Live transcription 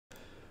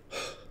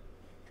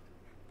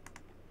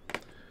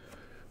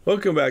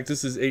Welcome back.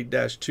 This is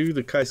 8-2,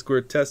 the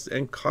chi-square test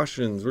and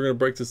cautions. We're going to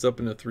break this up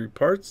into 3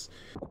 parts.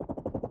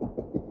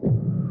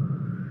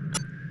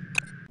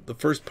 The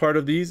first part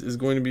of these is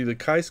going to be the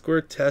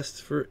chi-square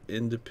test for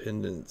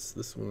independence.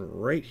 This one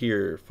right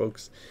here,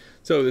 folks.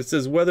 So it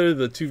says whether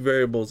the two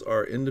variables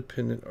are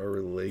independent or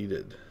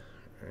related.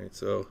 All right,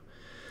 so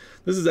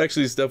this is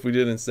actually stuff we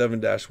did in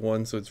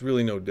 7-1, so it's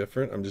really no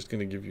different. I'm just going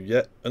to give you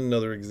yet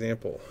another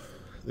example.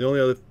 The only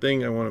other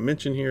thing I want to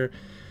mention here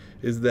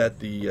is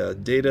that the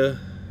data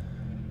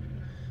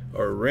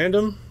are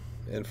random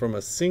and from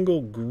a single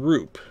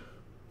group,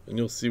 and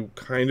you'll see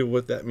kind of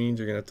what that means.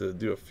 You're gonna have to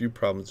do a few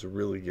problems to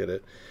really get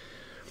it.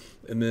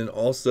 And then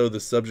also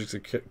the subjects are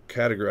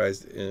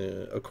categorized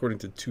according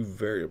to 2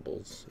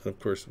 variables, and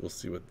of course we'll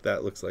see what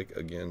that looks like.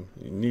 Again,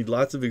 you need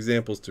lots of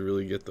examples to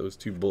really get those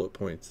 2 bullet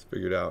points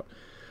figured out,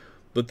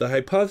 but the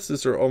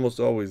hypotheses are almost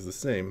always the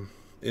same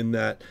in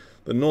that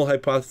the null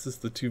hypothesis,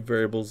 the 2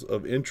 variables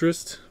of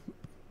interest,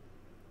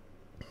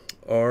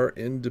 are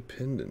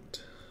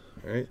independent.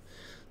 All right,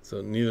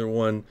 so neither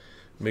one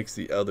makes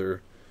the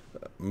other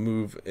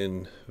move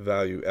in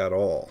value at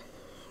all.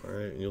 All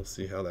right, and you'll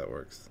see how that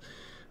works.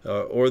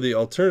 Or the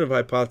alternative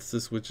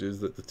hypothesis, which is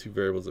that the 2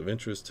 variables of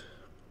interest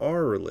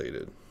are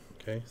related.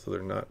 Okay, so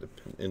they're not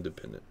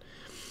independent.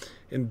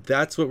 And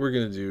that's what we're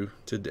going to do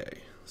today.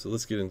 So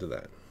let's get into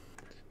that.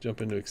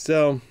 Jump into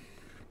Excel.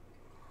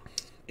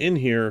 In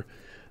here,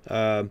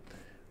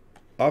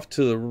 off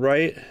to the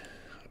right,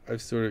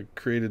 I've sort of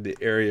created the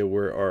area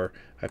where our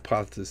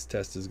hypothesis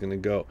test is going to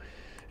go.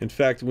 In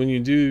fact, when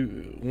you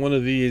do one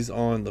of these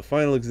on the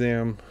final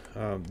exam,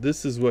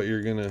 this is what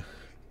you're going to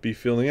be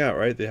filling out,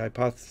 right? The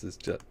hypothesis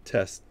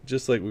test,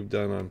 just like we've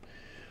done on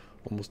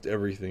almost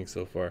everything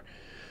so far.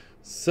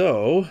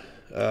 So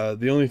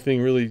the only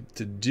thing really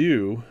to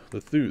do,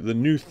 the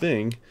new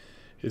thing,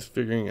 is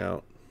figuring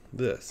out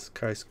this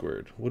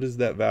chi-squared. What is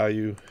that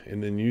value?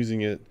 And then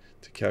using it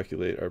to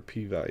calculate our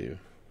p-value.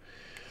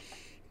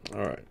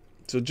 All right.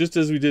 So just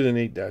as we did in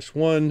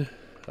 8-1,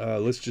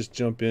 let's just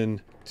jump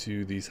in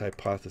to these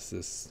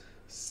hypothesis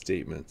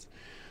statements.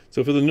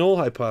 So for the null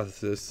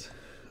hypothesis,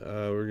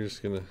 we're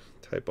just going to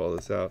type all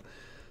this out.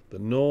 The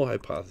null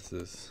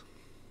hypothesis,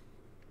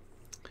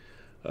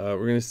 we're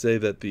going to say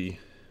that the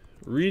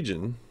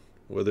region,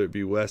 whether it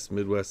be west,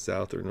 midwest,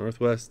 south, or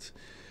northwest,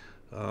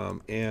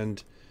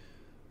 and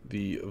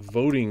the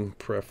voting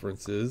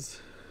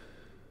preferences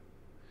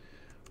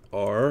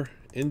are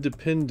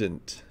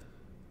independent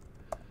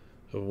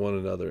of one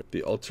another.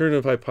 The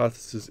alternative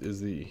hypothesis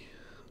is the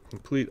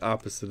complete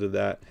opposite of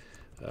that.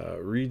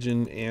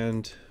 Region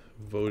and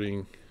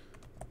voting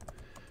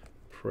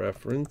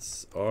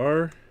preference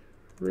are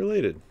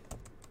related.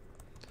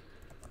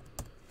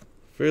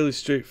 Fairly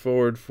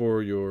straightforward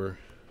for your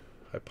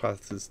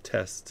hypothesis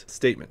test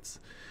statements.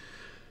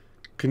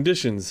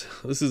 Conditions.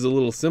 This is a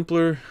little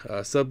simpler.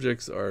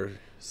 Subjects are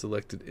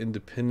selected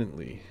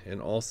independently and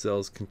all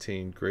cells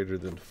contain greater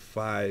than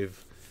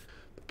 5.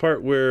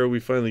 Part where we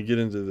finally get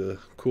into the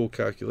cool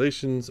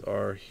calculations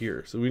are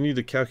here. So we need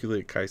to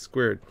calculate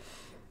chi-squared.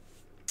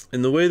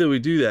 And the way that we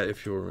do that,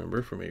 if you'll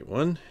remember from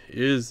 8-1,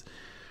 is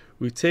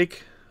we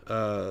take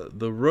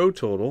the row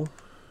total,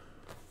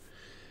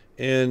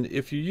 and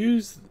if you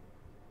use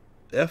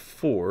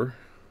F4,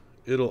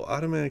 it'll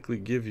automatically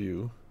give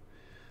you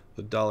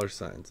the dollar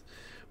signs.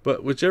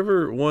 But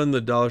whichever one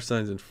the dollar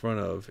sign's in front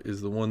of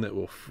is the one that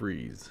will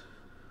freeze.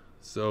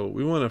 So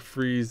we want to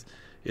freeze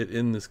it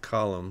in this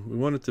column. We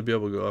want it to be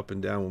able to go up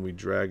and down when we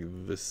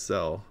drag this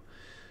cell,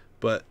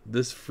 but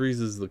this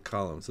freezes the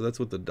column. So that's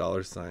what the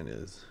dollar sign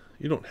is.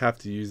 You don't have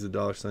to use the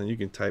dollar sign. You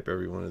can type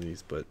every one of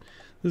these, but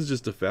this is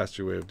just a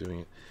faster way of doing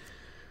it.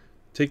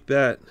 Take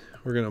that,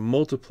 we're going to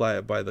multiply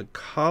it by the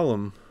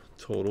column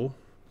total.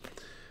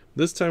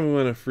 This time we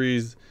want to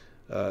freeze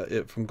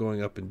it from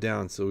going up and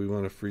down, so we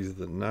want to freeze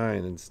the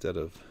 9 instead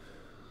of,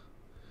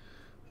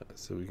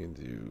 so we can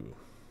do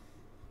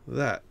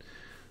that.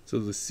 So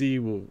the C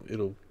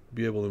it'll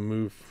be able to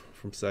move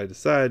from side to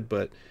side,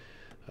 but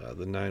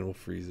the 9 will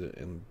freeze it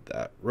in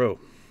that row.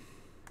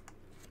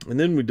 And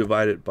then we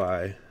divide it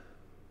by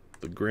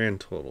the grand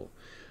total.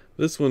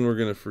 This one we're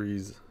going to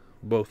freeze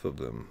both of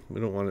them. We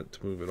don't want it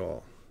to move at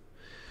all.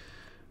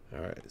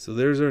 All right, so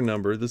there's our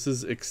number. This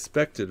is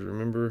expected.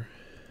 Remember,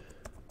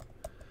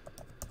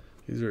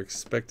 these are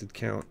expected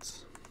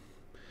counts.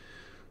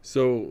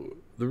 So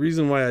the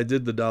reason why I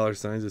did the dollar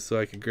signs is so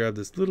I could grab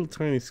this little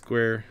tiny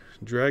square,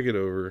 drag it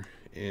over,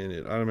 and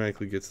it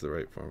automatically gets the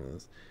right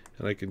formulas.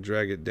 And I can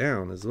drag it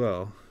down as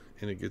well,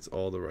 and it gets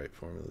all the right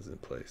formulas in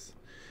place.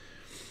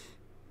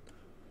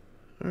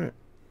 All right,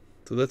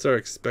 so that's our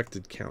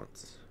expected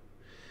counts.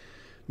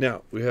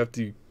 Now we have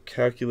to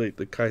calculate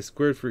the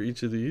chi-squared for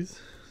each of these.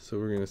 So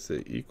we're going to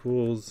say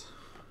equals,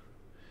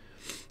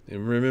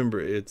 and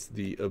remember it's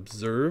the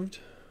observed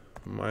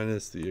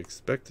minus the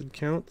expected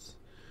counts.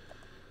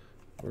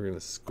 We're going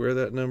to square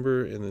that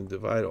number and then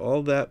divide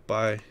all that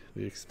by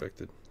the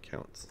expected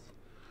counts.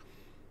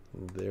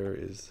 And there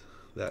is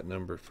that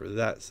number for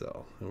that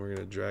cell. And we're going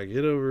to drag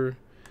it over,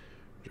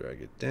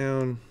 drag it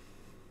down,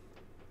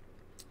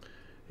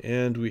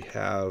 And we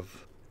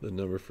have the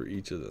number for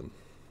each of them.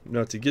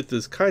 Now to get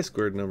this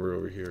chi-squared number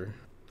over here,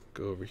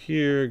 go over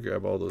here,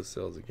 grab all those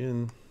cells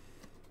again,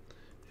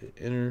 hit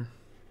enter.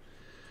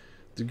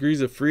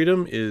 Degrees of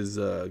freedom is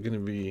going to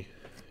be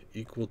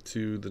equal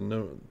to the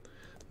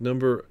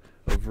number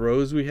of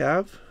rows we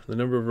have. The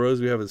number of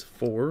rows we have is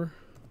 4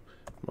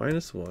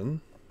 minus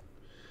 1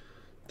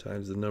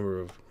 times the number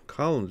of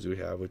columns we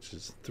have, which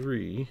is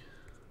 3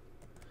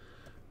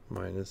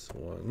 minus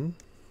 1,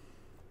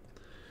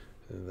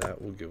 and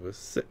that will give us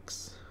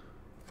 6.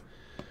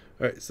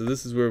 Alright, so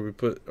this is where we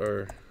put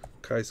our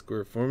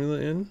chi-square formula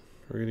in.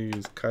 We're going to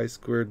use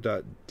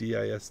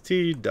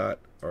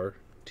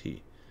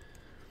chi-squared.dist.rt.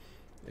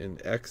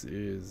 And x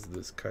is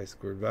this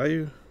chi-squared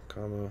value,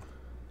 comma,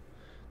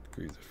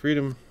 degrees of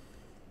freedom,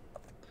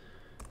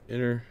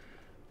 enter.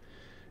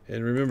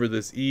 And remember,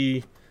 this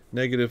e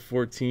negative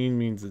 14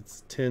 means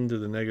it's 10 to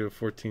the negative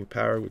 14th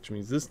power, which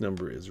means this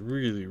number is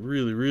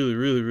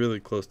really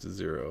close to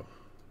 0.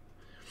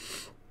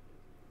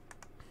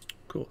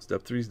 Cool,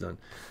 step 3 is done.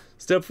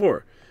 Step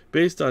 4,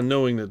 based on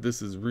knowing that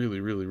this is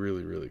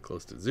really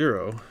close to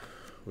 0,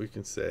 we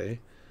can say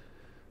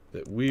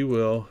that we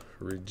will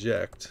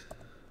reject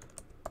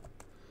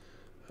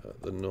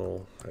the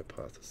null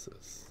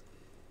hypothesis.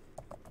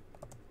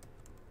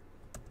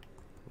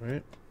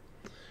 Right?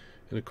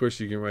 And of course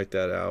you can write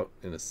that out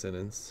in a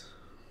sentence.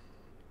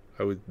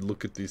 I would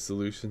look at these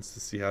solutions to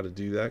see how to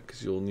do that,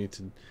 because you'll need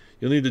to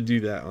do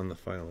that on the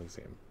final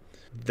exam.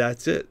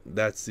 That's it.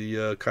 That's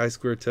the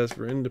chi-square test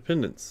for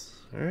independence.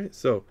 All right.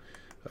 So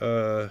if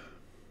you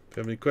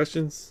have any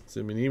questions,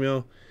 send me an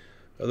email.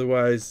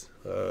 Otherwise,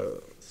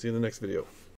 see you in the next video.